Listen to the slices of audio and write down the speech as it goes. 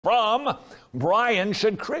From Brian,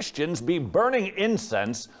 should Christians be burning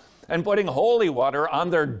incense and putting holy water on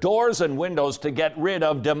their doors and windows to get rid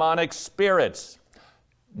of demonic spirits?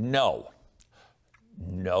 No.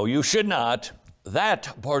 No, you should not.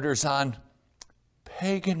 That borders on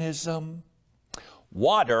paganism.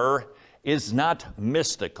 Water is not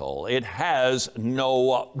mystical. It has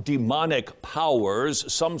no demonic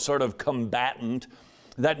powers, some sort of combatant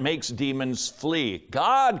that makes demons flee.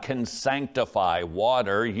 God can sanctify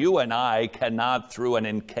water. You and I cannot, through an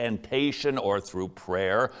incantation or through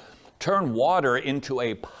prayer, turn water into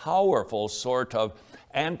a powerful sort of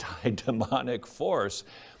anti-demonic force.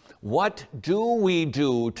 What do we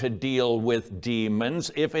do to deal with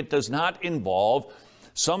demons if it does not involve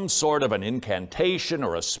some sort of an incantation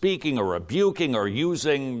or a speaking or rebuking or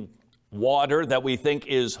using water that we think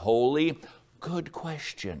is holy? Good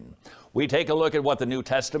question. We take a look at what the New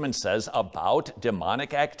Testament says about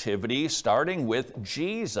demonic activity, starting with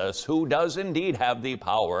Jesus, who does indeed have the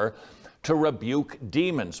power to rebuke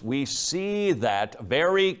demons. We see that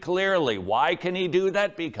very clearly. Why can he do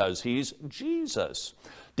that? Because he's Jesus.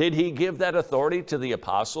 Did he give that authority to the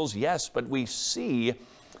apostles? Yes, but we see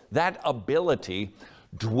that ability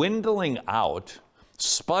dwindling out,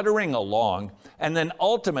 sputtering along, and then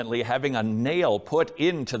ultimately having a nail put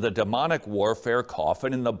into the demonic warfare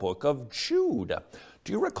coffin in the book of Jude.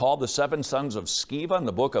 Do you recall the 7 sons of Sceva in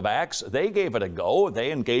the book of Acts? They gave it a go.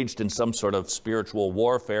 They engaged in some sort of spiritual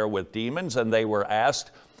warfare with demons, and they were asked,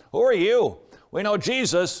 "Who are you?" "We know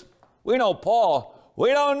Jesus. We know Paul. We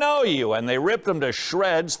don't know you." And they ripped them to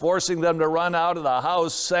shreds, forcing them to run out of the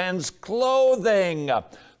house sans clothing.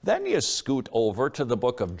 Then you scoot over to the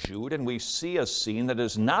book of Jude, and we see a scene that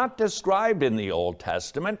is not described in the Old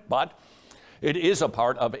Testament, but it is a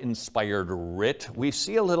part of inspired writ. We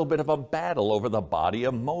see a little bit of a battle over the body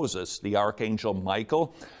of Moses, the archangel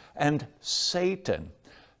Michael and Satan.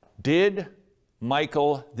 Did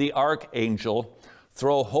Michael, the archangel,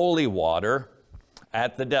 throw holy water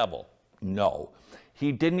at the devil? No.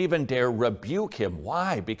 He didn't even dare rebuke him.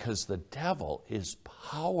 Why? Because the devil is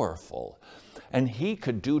powerful, and he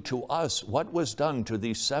could do to us what was done to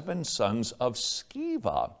the 7 sons of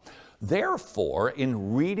Sceva. Therefore,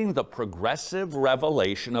 in reading the progressive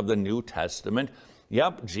revelation of the New Testament,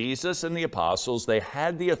 yep, Jesus and the apostles, they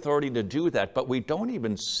had the authority to do that, but we don't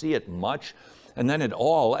even see it much, and then at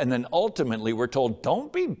all, and then ultimately we're told,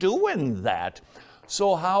 don't be doing that.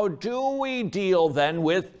 So how do we deal then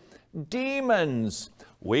with demons?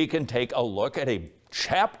 We can take a look at a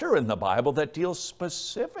chapter in the Bible that deals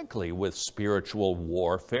specifically with spiritual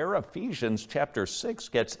warfare. Ephesians chapter 6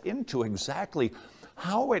 gets into exactly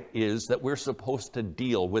how it is that we're supposed to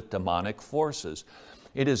deal with demonic forces.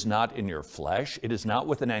 It is not in your flesh. It is not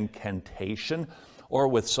with an incantation or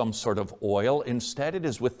with some sort of oil. Instead, it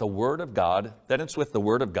is with the Word of God. Then it's with the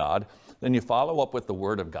Word of God. Then you follow up with the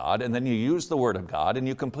Word of God, and then you use the Word of God, and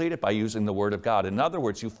you complete it by using the Word of God. In other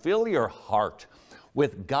words, you fill your heart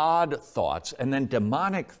with God thoughts, and then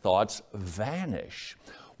demonic thoughts vanish.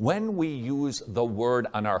 When we use the Word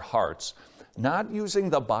on our hearts, not using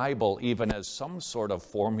the Bible even as some sort of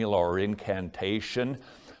formula or incantation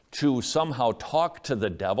to somehow talk to the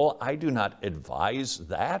devil, I do not advise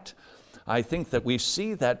that. I think that we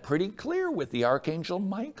see that pretty clear with the Archangel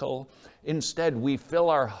Michael. Instead, we fill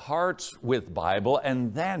our hearts with Bible,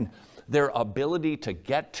 and then their ability to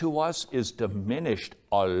get to us is diminished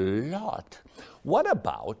a lot. What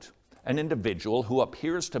about an individual who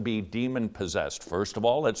appears to be demon-possessed? First of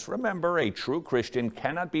all, let's remember a true Christian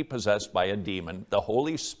cannot be possessed by a demon. The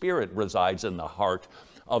Holy Spirit resides in the heart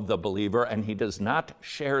of the believer, and he does not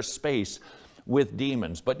share space with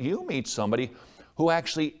demons. But you meet somebody who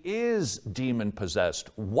actually is demon-possessed.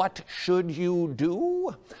 What should you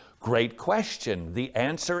do? Great question. The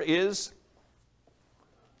answer is,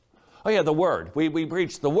 the Word. We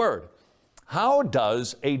preach the Word. How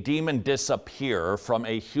does a demon disappear from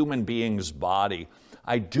a human being's body?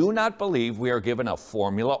 I do not believe we are given a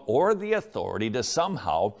formula or the authority to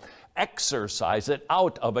somehow exorcise it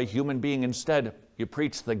out of a human being. Instead, you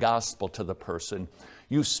preach the gospel to the person.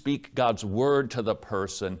 You speak God's word to the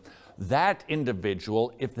person. That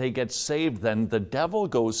individual, if they get saved, then the devil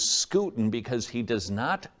goes scooting because he does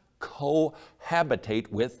not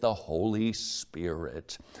cohabitate with the Holy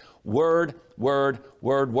Spirit. Word, word,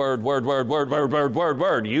 word, word, word, word, word, word, word, word,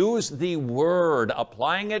 word. Use the Word,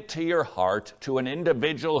 applying it to your heart, to an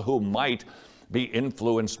individual who might be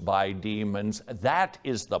influenced by demons. That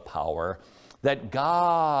is the power that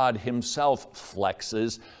God Himself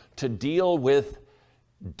flexes to deal with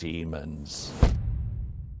demons.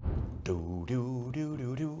 Do, do, do,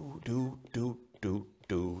 do, do, do, do, do,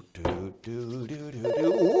 do, do, do, do, do,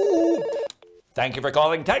 do. Thank you for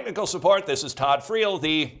calling technical support. This is Todd Friel,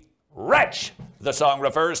 the wretch the song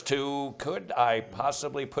refers to. Could I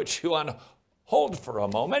possibly put you on hold for a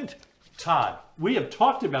moment? Todd, we have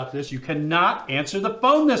talked about this. You cannot answer the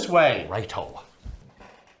phone this way. Righto.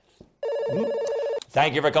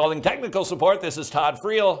 Thank you for calling technical support. This is Todd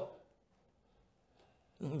Friel,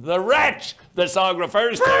 the wretch the song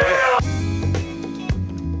refers to.